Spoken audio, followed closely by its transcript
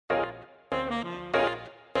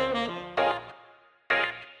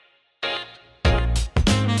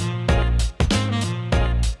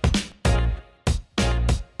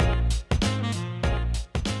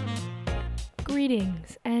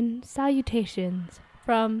Greetings and salutations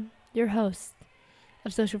from your host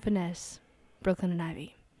of Social Finesse, Brooklyn and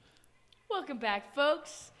Ivy. Welcome back,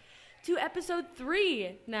 folks, to episode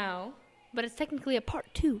 3 now. But it's technically a part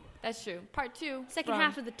 2. That's true. Part 2. Second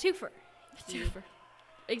half of the twofer.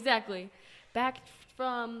 Exactly. Back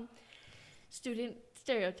from student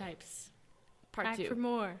stereotypes. Part back 2. Back for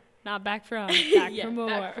more. Not back from. Back for more.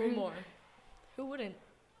 Back for more. Who wouldn't?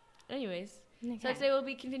 Anyways. Okay. So today we'll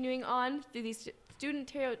be continuing on through these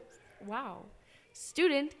student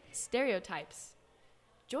stereotypes.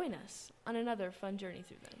 Join us on another fun journey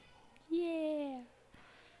through them. Yeah.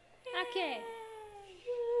 Okay.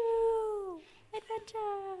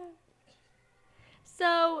 Adventure.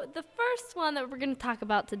 So the first one that we're going to talk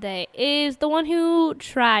about today is the one who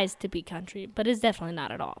tries to be country, but is definitely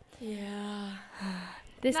not at all. Yeah.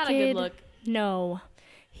 This not kid, a good look. No.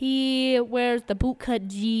 He wears the bootcut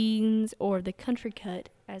jeans, or the country cut,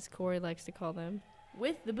 as Corey likes to call them.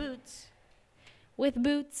 With the boots. With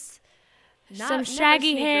boots. Some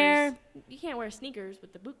shaggy hair. You can't wear sneakers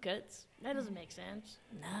with the boot cuts. That doesn't make sense.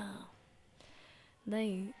 No.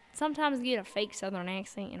 They sometimes get a fake southern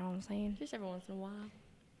accent, you know what I'm saying? Just every once in a while.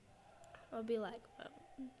 I'll be like, well,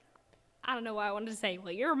 I don't know why I wanted to say,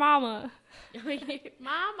 well, your mama.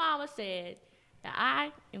 My mama said that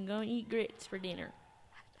I am going to eat grits for dinner.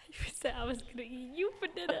 You said I was going to eat you for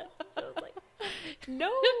dinner. I was like,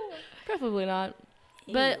 no. Preferably not.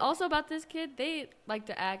 Ew. But also about this kid, they like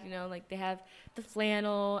to act, like they have the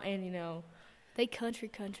flannel and, They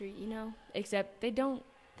country, you know. Except they don't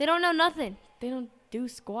know nothing. They don't do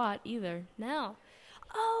squat either. No.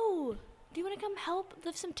 Oh, do you want to come help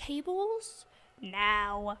lift some tables?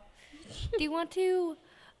 No. Do you want to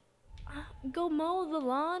go mow the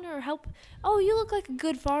lawn or help? Oh, you look like a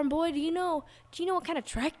good farm boy. Do you know what kind of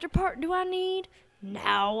tractor part do I need?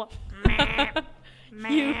 No.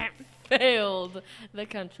 You failed the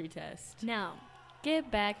country test. No.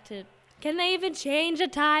 Get back to... Can they even change a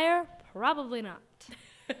tire? Probably not.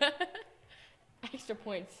 Extra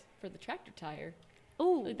points for the tractor tire.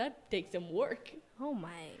 Ooh. That takes some work. Oh,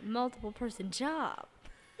 my multiple person job.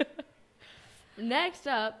 Next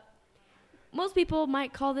up, most people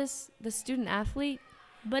might call this the student athlete.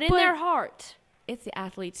 But in their heart, it's the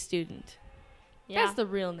athlete student. Yeah. That's the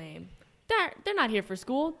real name. They're not here for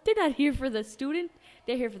school. They're not here for the student.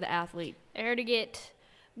 They're here for the athlete. They're here to get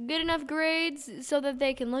good enough grades so that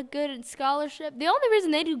they can look good at scholarship. The only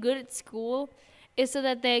reason they do good at school is so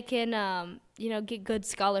that they can, get good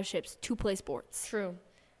scholarships to play sports. True.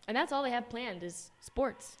 And that's all they have planned is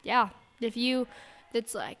sports. Yeah.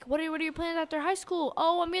 It's like, what are your plans after high school?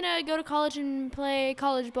 Oh, I'm going to go to college and play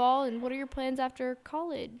college ball. And what are your plans after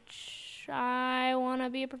college? I want to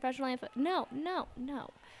be a professional athlete. No.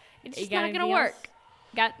 It's just not going to work.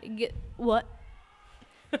 What?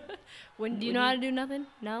 Do you know how to do nothing?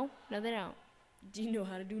 No, they don't. Do you know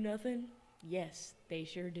how to do nothing? Yes, they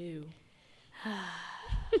sure do.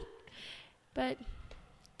 But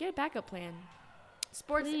get a backup plan.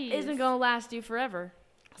 Sports isn't going to last you forever.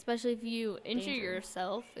 Especially if you injure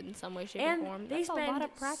yourself in some way, shape, or form. They spend a lot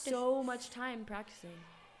of practice. So much time practicing.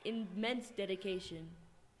 Immense dedication.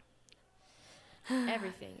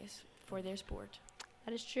 Everything is for their sport.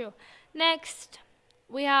 That is true. Next,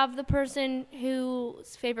 we have the person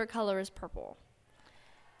whose favorite color is purple.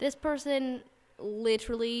 This person,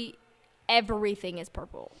 literally, everything is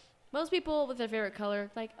purple. Most people with their favorite color,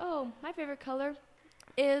 like, oh, my favorite color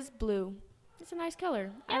is blue. It's a nice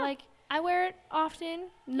color. Yeah. I wear it often.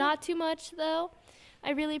 Not too much, though. I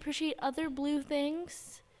really appreciate other blue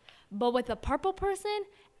things. But with a purple person,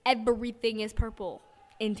 everything is purple.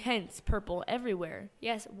 Intense purple everywhere.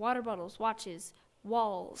 Yes, water bottles, watches,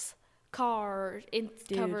 walls, cars,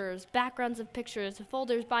 covers, backgrounds of pictures,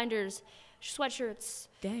 folders, binders, sweatshirts,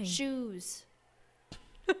 shoes.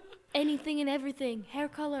 Anything and everything. Hair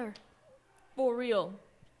color. For real.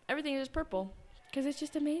 Everything is purple. Because it's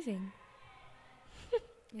just amazing.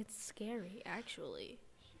 It's scary, actually.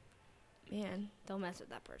 Man. Don't mess with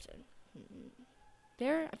that person. I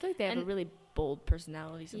feel like they have a really bold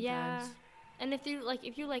personality sometimes. Yeah. And if you're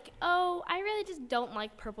like, oh, I really just don't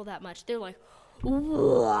like purple that much, they're like,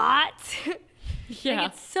 what? Yeah.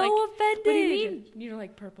 It's so offended. What do you mean you don't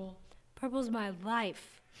like purple? Purple's my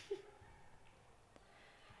life.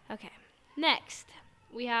 Okay. Next,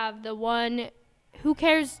 we have the one who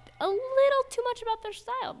cares a little too much about their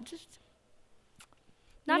style. Just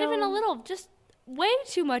not even a little, just way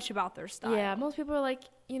too much about their style. Yeah, most people are like,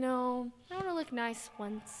 I want to look nice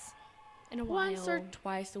once in a while. Once or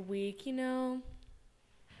twice a week, But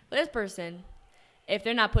this person, if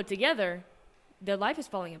they're not put together, their life is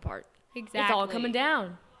falling apart. Exactly. It's all coming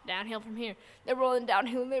down. downhill from here. They're rolling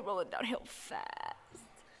downhill and they're rolling downhill fast.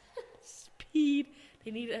 Speed.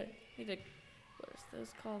 They need a what is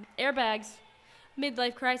those called? Airbags.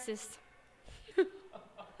 Midlife crisis.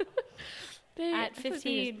 At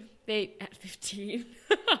 15. At 15.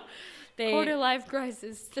 They Quarter life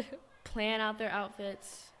crisis. plan out their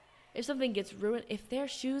outfits. If something gets ruined, if their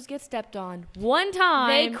shoes get stepped on one time,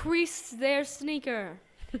 They crease their sneaker.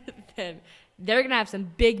 then they're gonna have some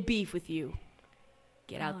big beef with you.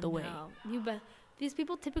 Get out the way. No. These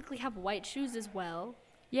people typically have white shoes as well.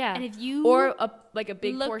 Yeah. And if you or a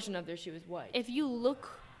big look- portion of their shoe is white. if you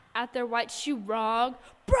look at their white shoe wrong,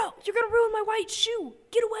 bro, you're gonna ruin my white shoe.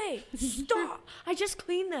 Get away. Stop. I just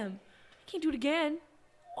cleaned them. I can't do it again.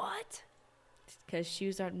 What? Because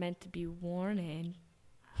shoes aren't meant to be worn in.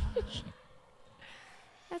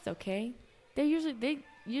 That's okay. They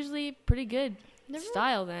usually pretty good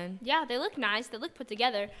style then. Yeah, they look nice. They look put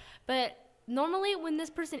together. But normally when this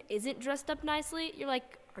person isn't dressed up nicely, you're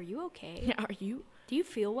like, are you okay? Are you? Do you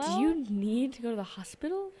feel well? Do you need to go to the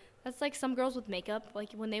hospital? That's like some girls with makeup,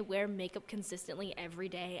 like when they wear makeup consistently every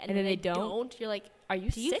day and And then then they they don't? You're like, Are you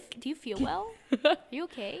do sick? Do you feel well? Are you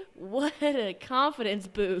okay? What a confidence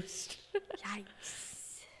boost. Yikes.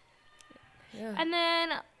 Yeah. And then,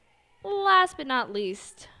 last but not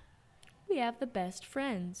least, We have the best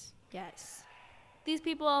friends. yes, these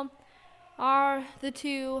people are the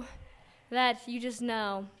two that you just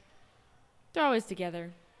know. They're always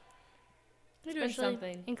together. They're doing Especially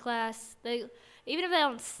something. in class. They, even if they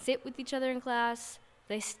don't sit with each other in class,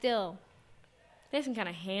 they still They have some kind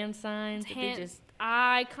of hand signs. That they just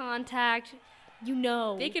eye contact. You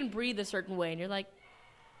know, they can breathe a certain way, and you're like,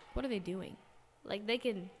 what are they doing? like they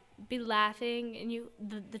can be laughing,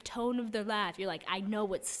 and the tone of their laugh, you're like, I know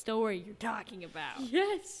what story you're talking about.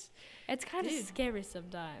 Yes. It's kind of Dude. scary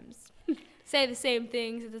sometimes. Say the same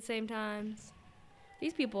things at the same times.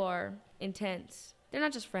 These people are intense. They're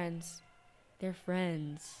not just friends. They're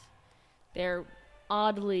friends. They're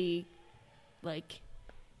oddly, like,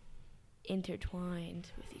 intertwined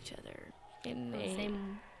with each other. In The a,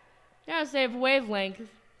 same they're on the same wavelength.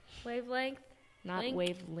 wavelength. Not Link?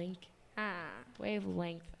 wavelength. Ah,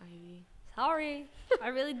 Wavelength, Ivy. sorry. I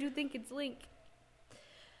really do think it's Link.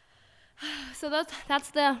 So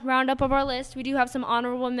that's the roundup of our list. We do have some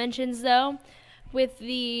honorable mentions, though, with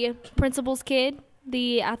the principal's kid,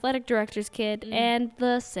 the athletic director's kid, and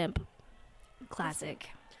the simp. Classic.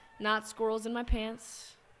 Not squirrels in my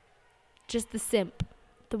pants. Just the simp.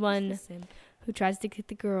 The one Just the simp. who tries to get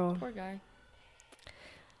the girl. Poor guy.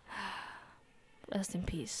 Rest in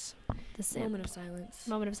peace. The simp. Moment of silence.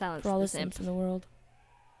 Moment of silence For all the the simp. simps in the world.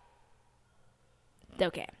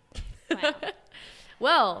 Okay. Wow.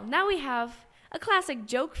 Well, now we have a classic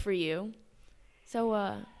joke for you. So,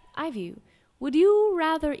 Ivy, would you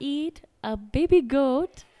rather eat a baby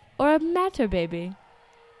goat or a matter baby?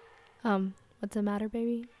 What's the matter,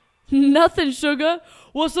 baby? Nothing, sugar.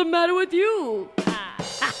 What's the matter with you?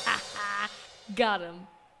 Got him.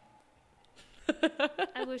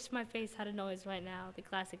 I wish my face had a noise right now. The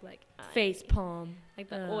classic, like, Face palm. like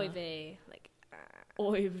the oy vey. Like,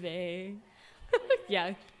 Oy vey.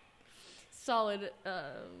 Yeah. Solid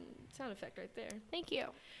sound effect right there. thank you.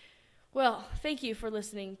 Well, thank you for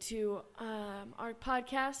listening to our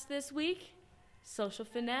podcast this week. Social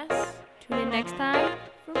Finesse. Tune in next time.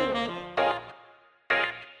 For real.